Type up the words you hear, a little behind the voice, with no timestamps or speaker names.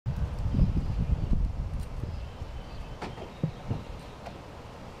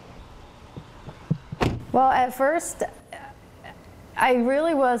Well, at first, I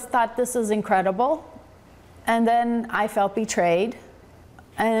really thought this was incredible, and then I felt betrayed,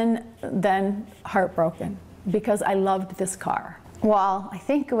 and then heartbroken, because I loved this car. Well, I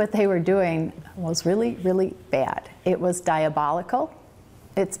think what they were doing was really, really bad. It was diabolical,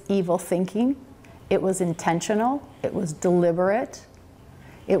 it's evil thinking, it was intentional, it was deliberate,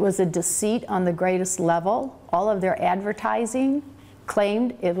 it was a deceit on the greatest level. All of their advertising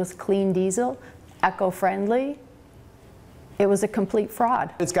claimed it was clean diesel, eco-friendly. It was a complete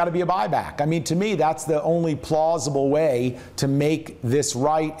fraud. It's got to be a buyback. I mean, to me, that's the only plausible way to make this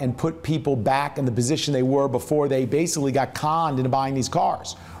right and put people back in the position they were before they basically got conned into buying these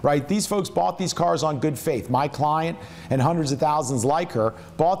cars, right? These folks bought these cars on good faith. My client and hundreds of thousands like her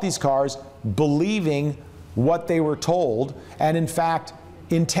bought these cars believing what they were told, and in fact,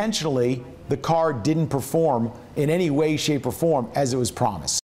 intentionally, the car didn't perform in any way, shape, or form as it was promised.